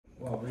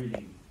Well,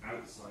 really,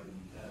 outside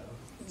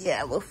and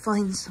Yeah, we'll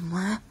find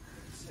somewhere.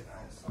 sit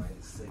outside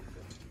is safer.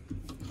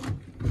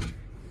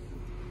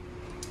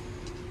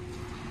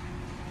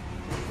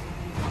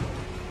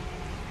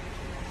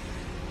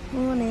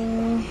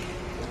 Morning.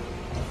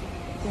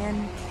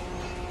 Again.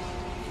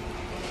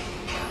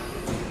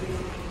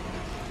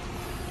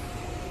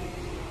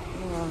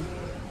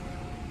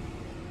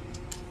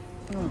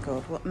 Oh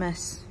God, what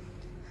mess.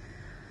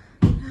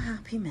 A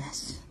happy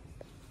mess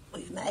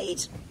we've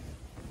made.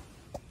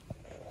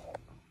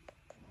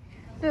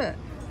 Look,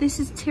 this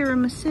is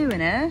tiramisu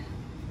in it.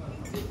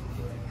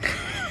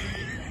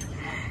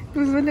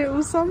 With a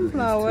little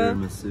sunflower.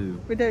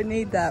 Tiramisu. We don't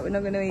need that, we're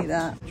not going to eat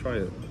that. Try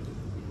it.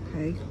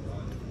 Okay.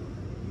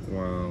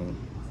 Wow.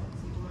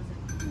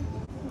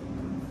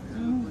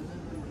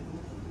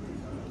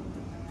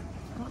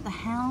 What the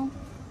hell?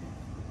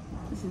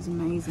 This is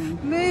amazing.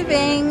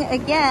 Moving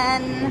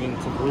again. Moving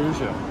to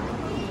Perugia.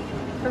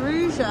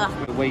 Perugia.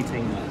 We're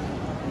waiting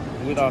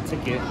with our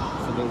ticket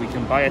so that we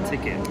can buy a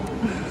ticket.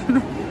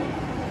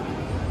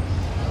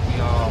 We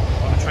are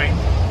on a train.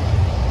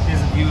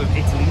 Here's a view of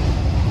Italy.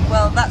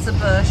 Well, that's a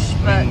bush,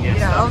 but Yes, you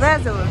know, oh,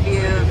 there's a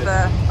view of.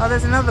 Oh,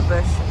 there's another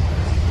bush.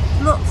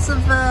 Lots of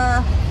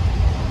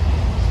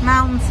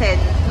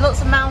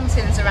lots of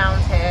mountains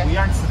around here. We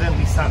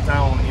accidentally sat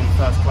down in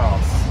first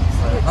class.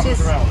 So have a look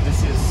around.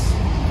 This is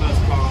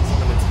first class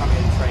on an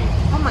Italian train.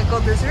 Oh my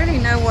God, there's really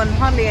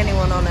hardly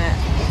anyone on it.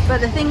 But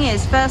the thing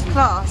is, first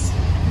class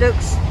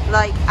looks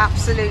like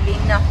absolutely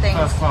nothing.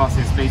 First class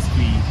is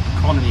basically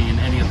economy in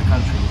any other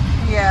country.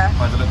 Yeah.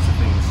 By the looks of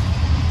things.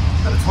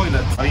 And the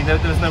toilet, I mean,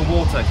 there's no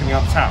water coming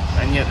out the tap,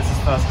 and yet this is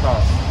first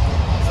class.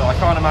 So I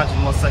can't imagine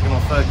what second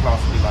or third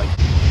class would be like.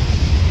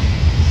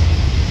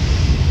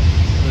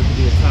 Look at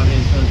the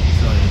Italian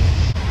countryside.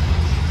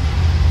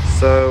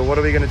 So what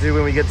are we going to do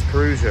when we get to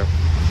Perugia?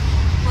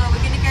 Well,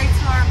 we're going to go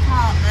to our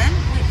apartment,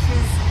 which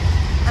is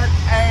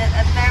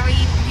a very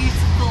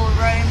beautiful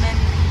Roman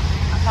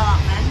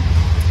apartment.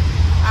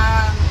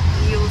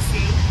 You'll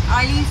see.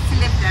 I used to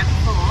live there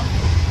before.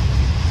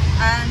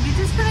 And we're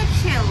just going to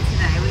chill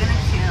today. We're going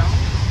to chill.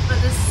 But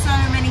there's so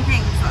many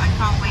things that I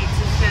can't wait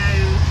to show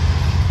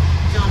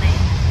Johnny.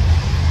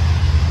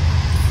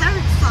 So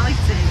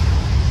exciting.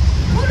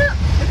 Oh look!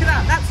 Look at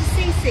that. That's a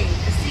CC.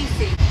 A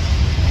CC.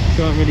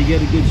 Can't really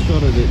get a good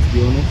shot of it, to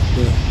be honest,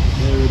 but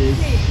there it is.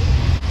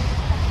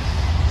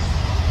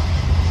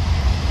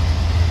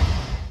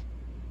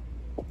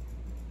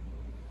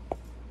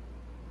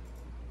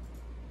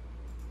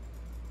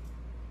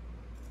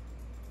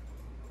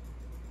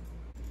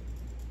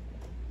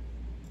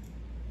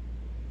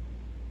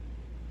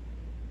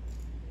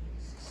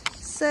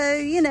 So,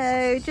 you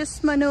know,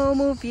 just my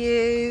normal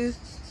view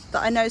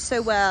that I know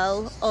so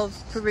well of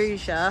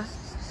Perugia,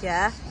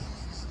 yeah.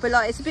 But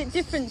like, it's a bit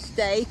different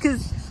today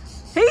because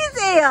he's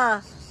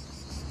here.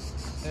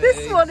 Hey.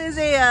 This one is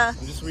here.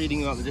 I'm just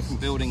reading about the different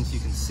buildings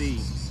you can see.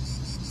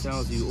 It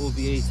tells you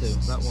Orvieto,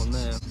 that one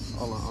there.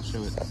 I'll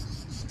show it.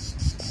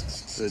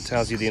 So it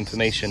tells you the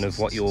information of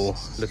what you're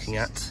looking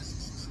at.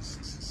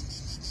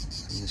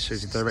 And it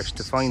shows you the direction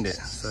to find it.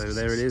 So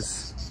there it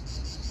is.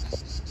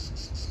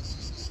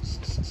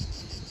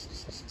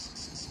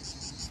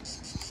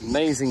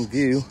 Amazing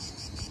view.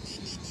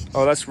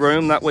 Oh, that's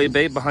Rome that way,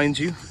 babe, behind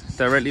you,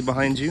 directly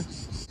behind you.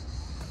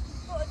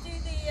 Gotta do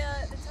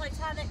the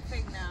Titanic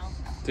thing now.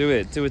 Do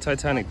it. Do a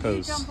Titanic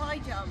pose. You jump, I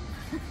jump.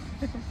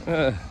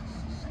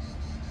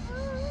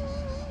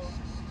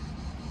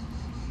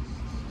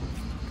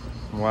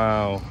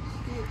 Wow.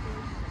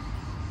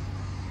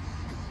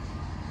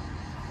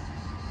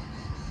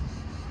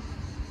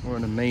 What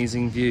an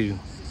amazing view.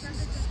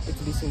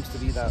 Italy seems to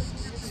be that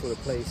sort of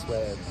place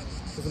where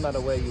it doesn't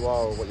matter where you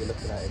are or what you're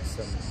looking at, it's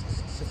just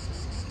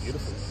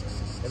beautiful.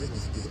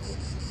 Everything's beautiful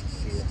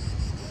here.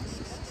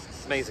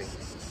 It's amazing.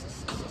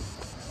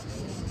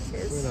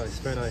 Very nice,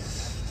 very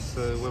nice.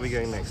 So where are we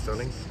going next,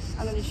 darling?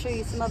 I'm going to show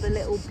you some other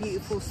little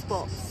beautiful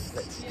spots.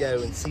 Let's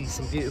go and see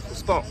some beautiful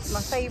spots. My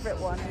favourite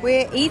one.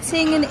 We're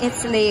eating in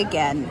Italy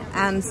again,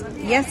 and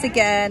yet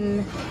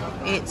again,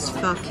 it's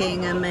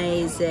fucking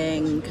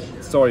amazing.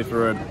 Sorry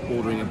for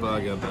ordering a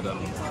burger, but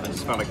I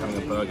just felt like having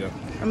a burger.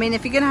 I mean,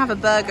 if you're going to have a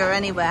burger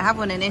anywhere, have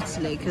one in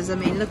Italy, because, I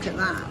mean, look at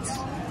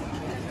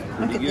that.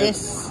 Look at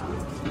this.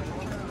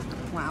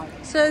 Wow.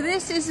 So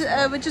this is,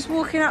 we're just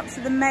walking up to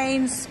the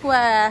main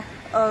square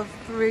of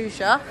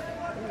Perugia,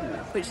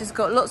 which has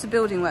got lots of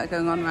building work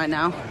going on right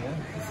now. Oh, yeah.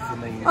 This is the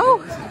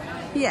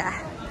main Yeah.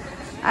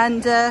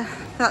 And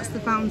that's the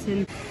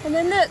fountain. And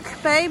then look,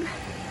 babe.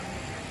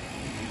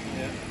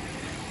 Yeah.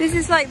 This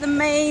is like the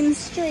main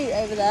street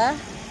over there.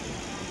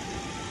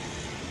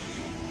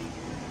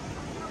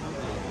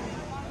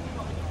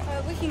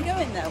 We can go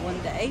in there one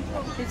day.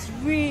 It's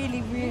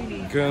really,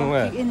 really Going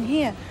where? in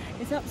here.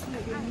 It's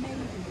absolutely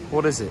amazing.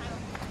 What is it?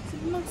 It's a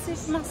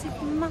massive,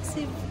 massive,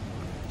 massive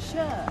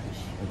church.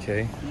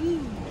 Okay.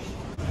 Huge.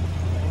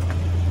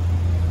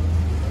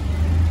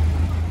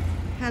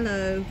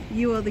 Hello,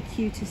 you are the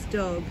cutest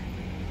dog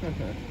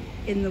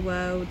in the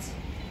world.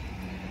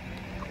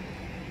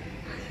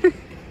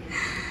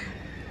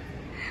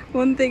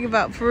 One thing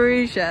about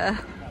Perugia,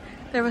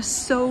 there are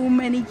so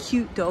many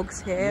cute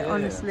dogs here, Yeah.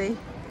 honestly.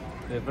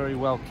 They're very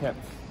well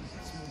kept.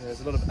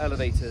 There's a lot of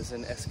elevators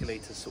and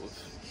escalators sort of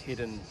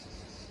hidden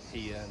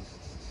here, and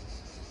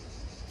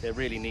they're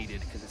really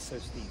needed because it's so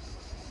steep.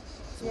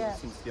 So Yeah. it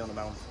seems to be on a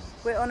mountain.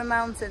 We're on a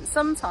mountain.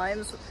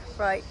 Sometimes,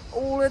 right,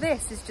 all of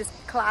this is just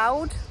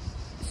cloud.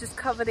 It's just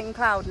covered in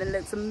cloud and it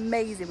looks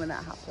amazing when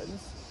that happens.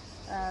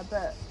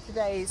 But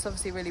today it's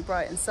obviously really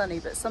bright and sunny,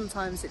 but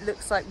sometimes it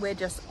looks like we're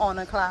just on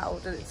a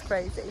cloud and it's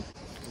crazy.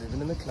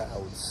 Living in the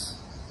clouds.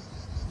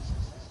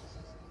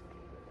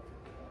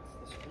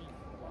 We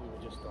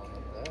were just on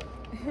up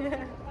there.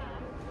 Yeah.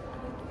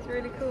 It's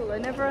really cool. I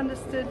never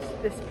understood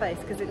this place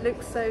because it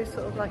looks so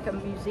sort of like a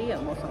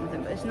museum or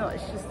something, but it's not.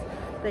 It's just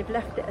they've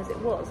left it as it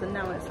was and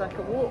now it's like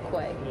a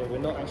walkway. Yeah, we're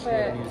not actually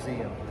at a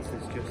museum. This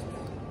is just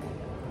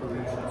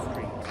Perugia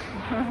Street.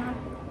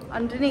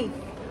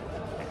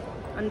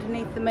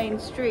 Underneath the main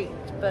street,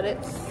 but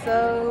it's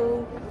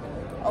so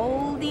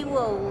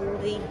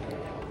oldie-woldy.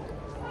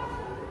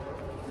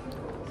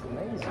 It's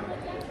amazing.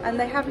 And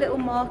they have little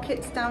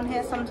markets down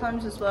here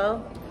sometimes as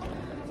well.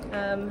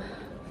 Yeah,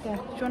 do you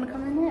want to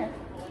come in here?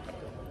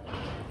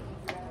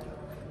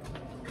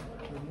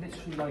 We're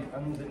literally like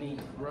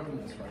underneath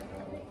roads right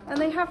now.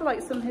 And they have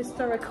like some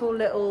historical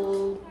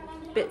little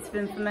bits of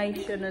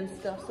information and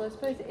stuff, so I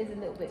suppose it is a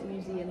little bit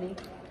museum-y.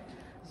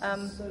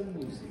 So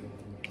museum.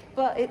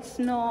 But it's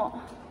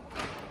not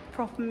a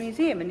proper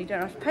museum and you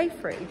don't have to pay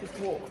for it, you just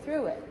walk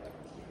through it.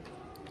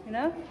 You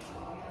know?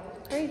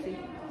 Crazy.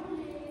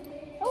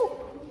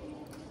 Oh!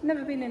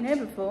 Never been in here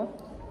before.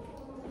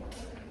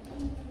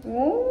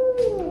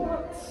 Ooh!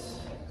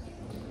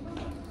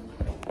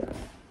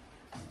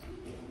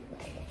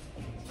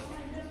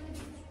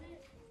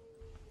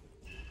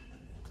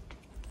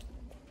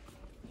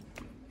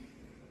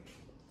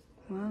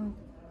 Wow.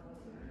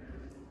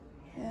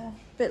 Yeah,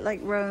 a bit like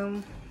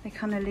Rome. They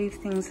kind of leave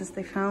things as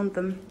they found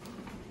them.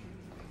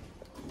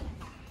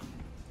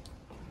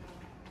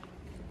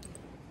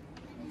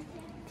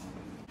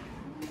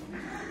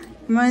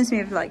 Reminds me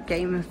of like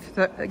Game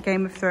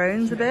of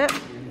Thrones a bit.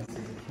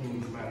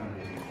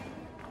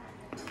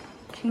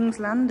 King's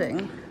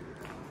Landing.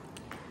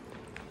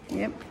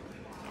 Yep.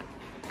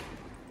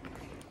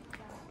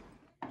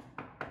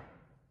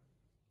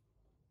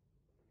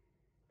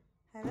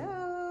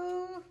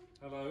 Hello.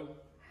 Hello.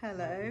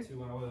 Hello.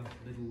 To our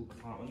little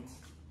apartment.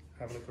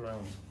 Have a look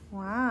around.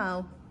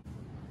 Wow.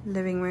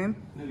 Living room.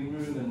 Living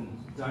room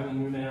and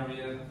dining room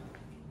area.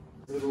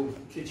 Little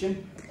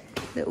kitchen.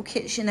 Little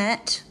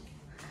kitchenette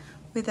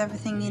with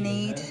everything you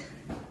need.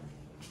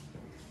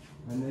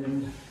 And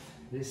then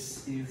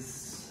this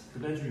is the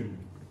bedroom.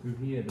 Room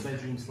here, the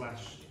bedroom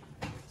slash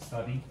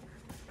study.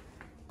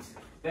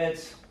 Bed.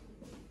 That's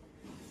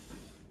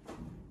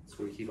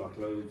where we keep our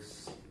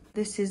clothes.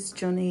 This is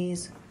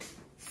Johnny's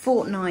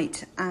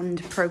fortnight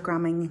and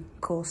programming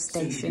course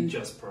station.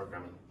 Just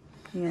programming.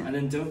 Yeah. And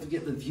then don't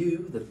forget the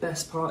view. The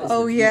best part is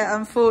oh the yeah, view.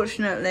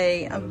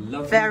 Unfortunately,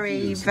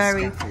 very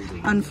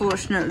scaffolding.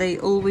 unfortunately,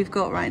 all we've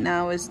got right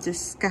now is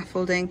this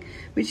scaffolding,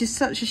 which is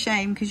such a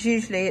shame because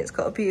usually it's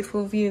got a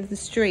beautiful view of the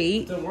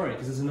street. Don't worry,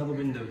 because there's another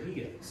window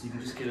here, so you can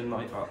just get a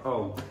night.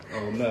 Oh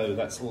no,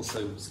 that's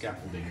also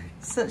scaffolding.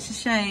 Such a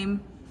shame,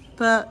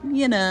 but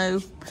you know,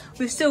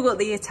 we've still got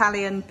the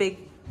Italian big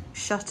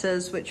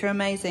shutters, which are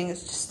amazing.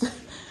 It's just.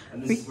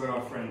 And this is where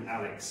our friend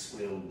Alex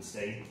will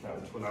stay.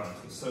 That will allow us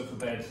for sofa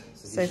bed.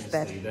 So he should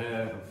stay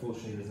there.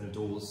 Unfortunately, there's no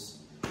doors.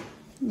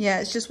 Yeah,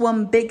 it's just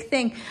one big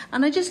thing.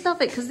 And I just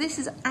love it because this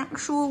is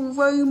actual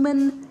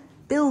Roman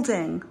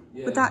building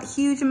with that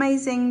huge,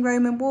 amazing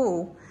Roman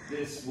wall.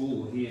 This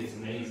wall here is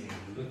amazing.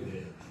 Look at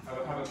it.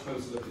 Have a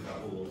closer look at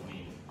that wall. I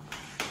mean,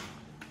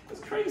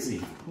 that's crazy.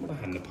 What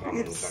had an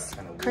apartment with that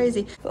kind of wall?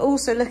 Crazy. But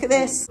also, look at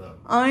this.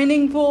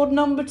 Ironing board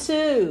number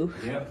 2.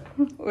 Yep.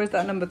 Or is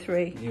that number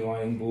 3? New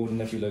ironing board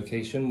in every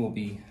location. We'll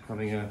be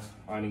having a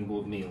ironing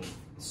board meal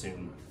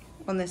soon.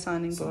 On this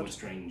ironing board. Somewhat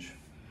strange.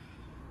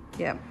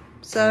 Yeah.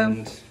 So,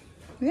 and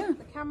yeah.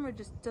 The camera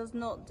just does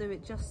not do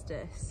it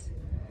justice.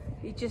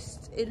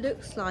 It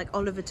looks like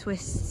Oliver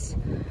Twist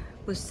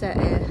was set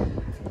here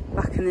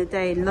back in the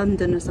day in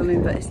London or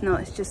something, but it's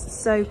not. It's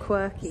just so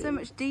quirky. So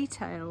much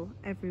detail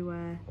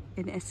everywhere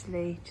in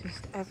Italy,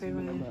 just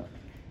everywhere.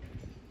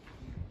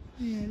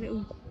 Yeah,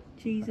 little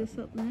Jesus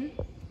up there.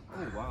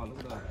 oh wow, look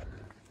at that.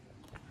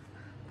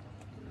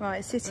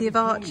 Right, City of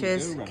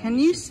Arches. Can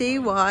you see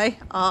why?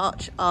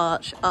 Arch.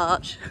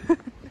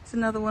 It's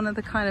another one of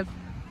the kind of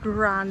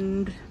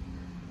grand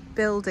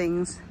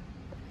buildings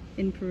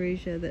in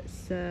Perugia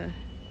that's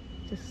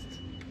just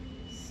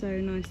so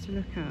nice to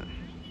look at.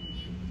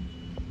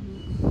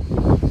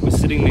 We're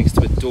sitting next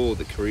to a door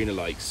that Karina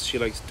likes. She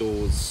likes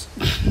doors.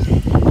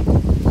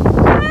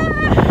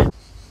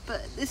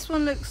 But this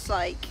one looks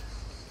like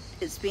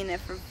it's been there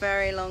for a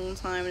very long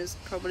time and it's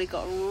probably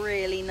got a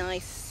really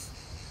nice,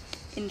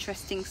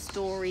 interesting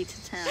story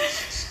to tell.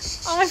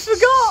 I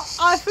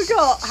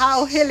forgot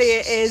how hilly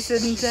it is,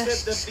 and She said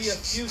there'd be a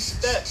few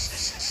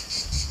steps.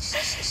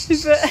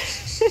 but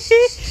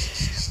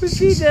we've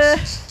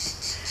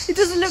been It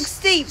doesn't look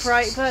steep,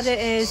 right? But it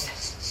is.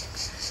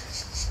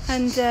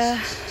 And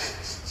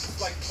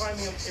it's like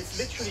climbing. It's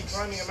literally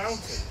climbing a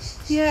mountain.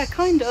 yeah,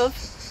 kind of.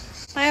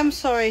 I am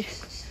sorry.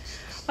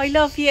 I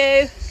love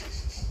you.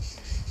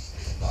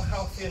 Not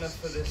healthy enough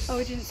for this. Oh,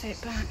 we didn't say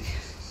it back.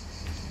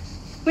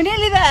 We're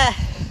nearly there.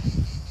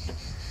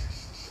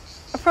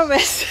 I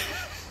promise.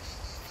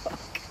 Fuck.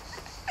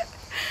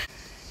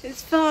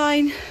 It's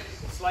fine.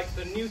 It's like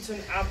the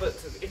Newton Abbot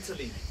of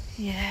Italy.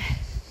 Yeah.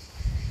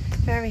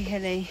 Very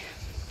hilly.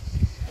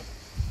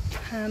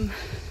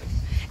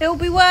 It'll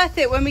be worth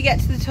it when we get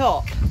to the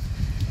top.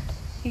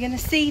 You're going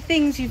to see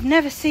things you've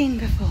never seen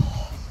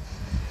before.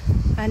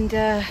 And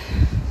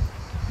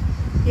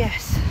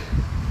yes,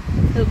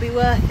 it'll be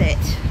worth it.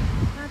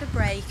 I had a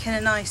break and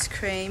an ice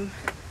cream.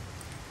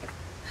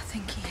 I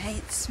think he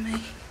hates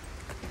me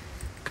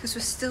because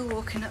we're still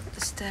walking up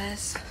the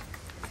stairs.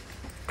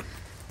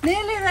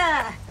 Nearly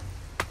there.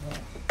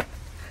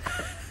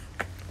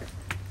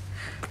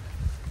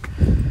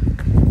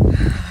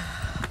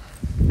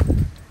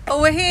 Oh,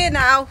 we're here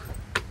now.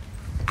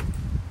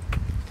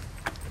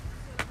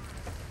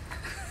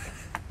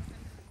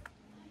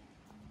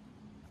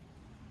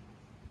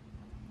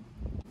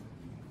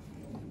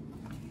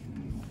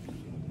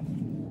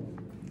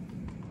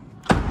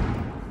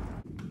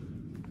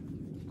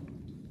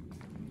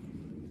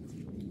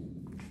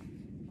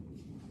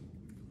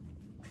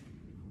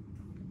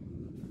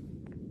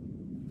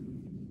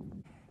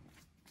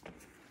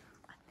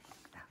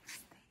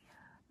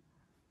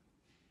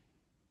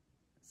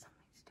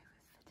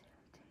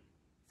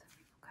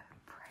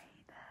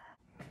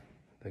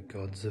 The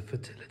gods of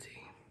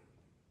fertility.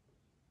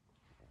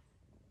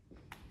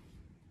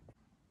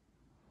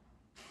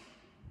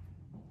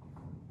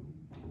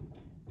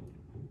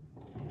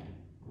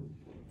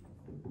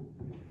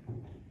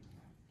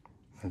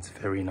 That's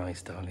very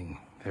nice, darling.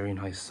 Very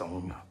nice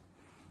song.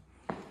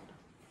 I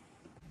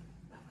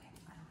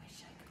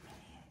wish I could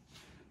play it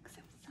because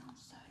it would sound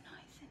so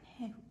nice in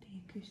here with the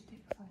acoustic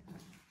phone.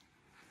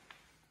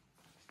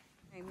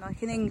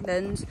 Like in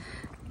England,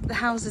 the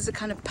houses are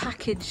kind of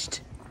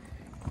packaged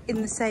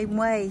in the same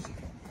way,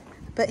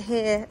 but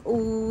here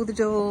all the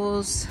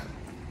doors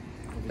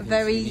are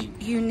very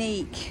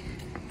unique.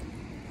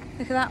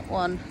 Look at that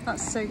one.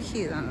 That's so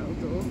cute, that little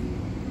door.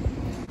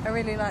 I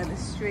really like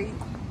this street.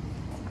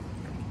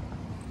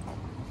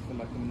 It's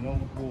like an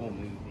old war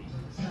movie.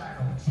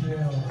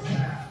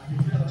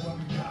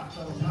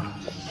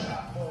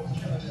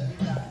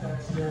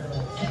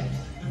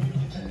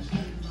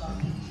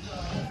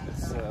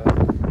 It's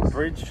a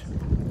bridge.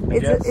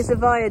 It's a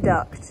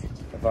viaduct.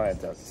 A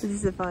viaduct. This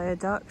is a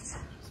viaduct. It's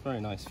a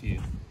very nice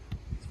view.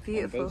 It's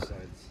beautiful. On both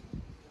sides.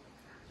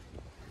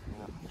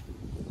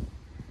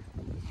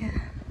 Yeah.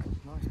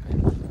 Nice,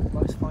 baby.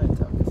 Nice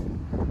viaduct.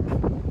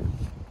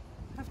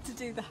 Have to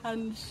do the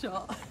hand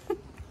shot.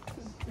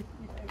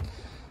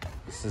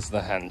 This is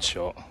the hand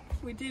shot.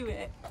 We do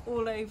it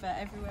all over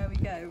everywhere we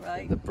go,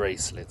 right? The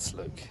bracelets,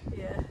 look.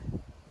 Yeah.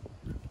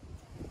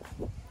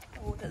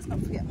 Oh, let's not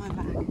forget my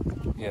bag.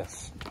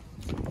 Yes.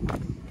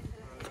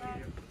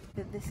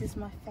 This is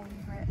my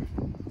favourite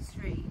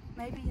street,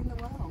 maybe in the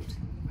world.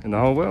 In the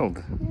whole world?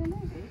 Yeah,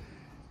 maybe.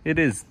 It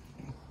is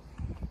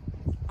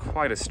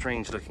quite a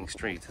strange looking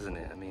street, isn't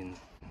it? I mean,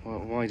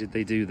 why did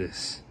they do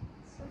this?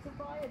 So it's a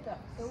viaduct,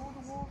 so all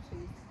the water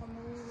used to come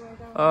all the way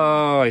down.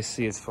 Oh, I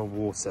see, it's for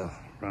water.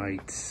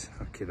 Right.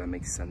 Okay, that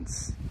makes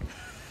sense.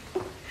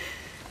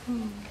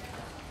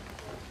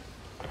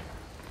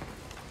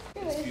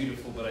 It's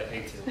beautiful, but I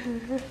hate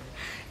it.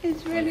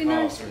 It's really My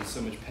nice. calves are in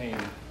so much pain.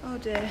 Oh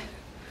dear.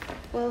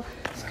 Well,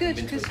 it's I good haven't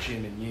been because to the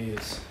gym in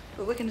years.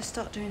 but we're going to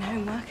start doing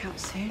home workouts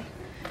soon.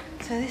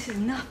 So this is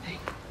nothing.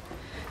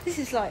 This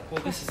is like.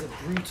 Well, this is a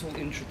brutal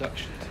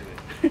introduction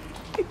to it.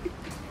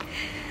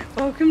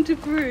 Welcome to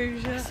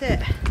Perugia. That's it.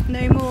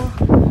 No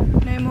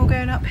more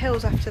going up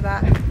hills after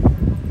that.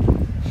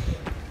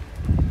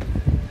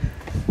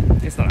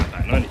 It's not that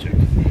bad, I'm only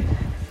joking.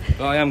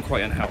 But I am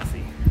quite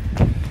unhealthy.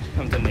 I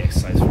haven't done the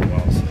exercise for a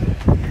while, so...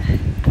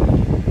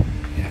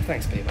 Yeah,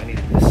 thanks babe, I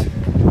needed this.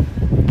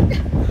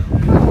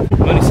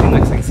 I'm only seeing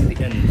next, I can see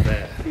the end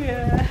there.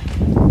 Yeah.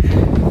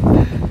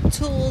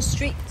 Tall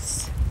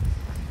streets.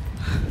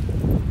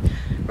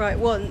 Right,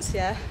 once,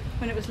 yeah,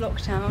 when it was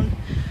lockdown,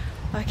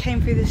 I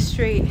came through this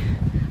street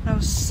and I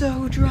was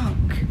so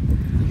drunk.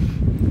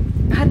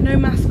 I had no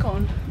mask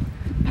on,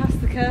 past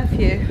the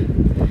curfew,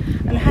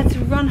 and I had to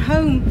run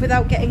home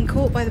without getting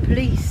caught by the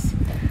police.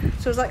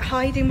 So I was like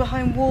hiding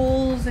behind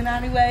walls and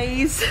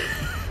alleyways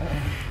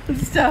and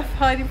stuff,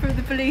 hiding from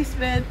the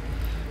policemen.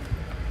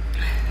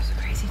 It was a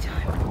crazy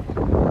time.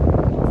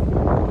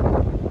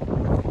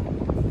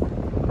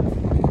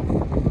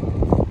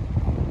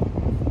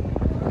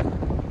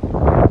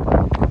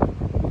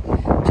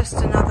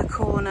 Just another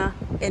corner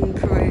in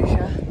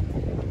Perugia.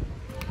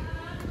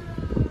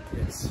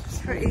 Yes. It's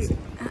pretty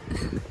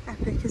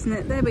epic, isn't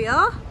it? There we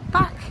are,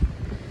 back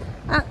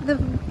at the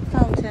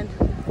fountain.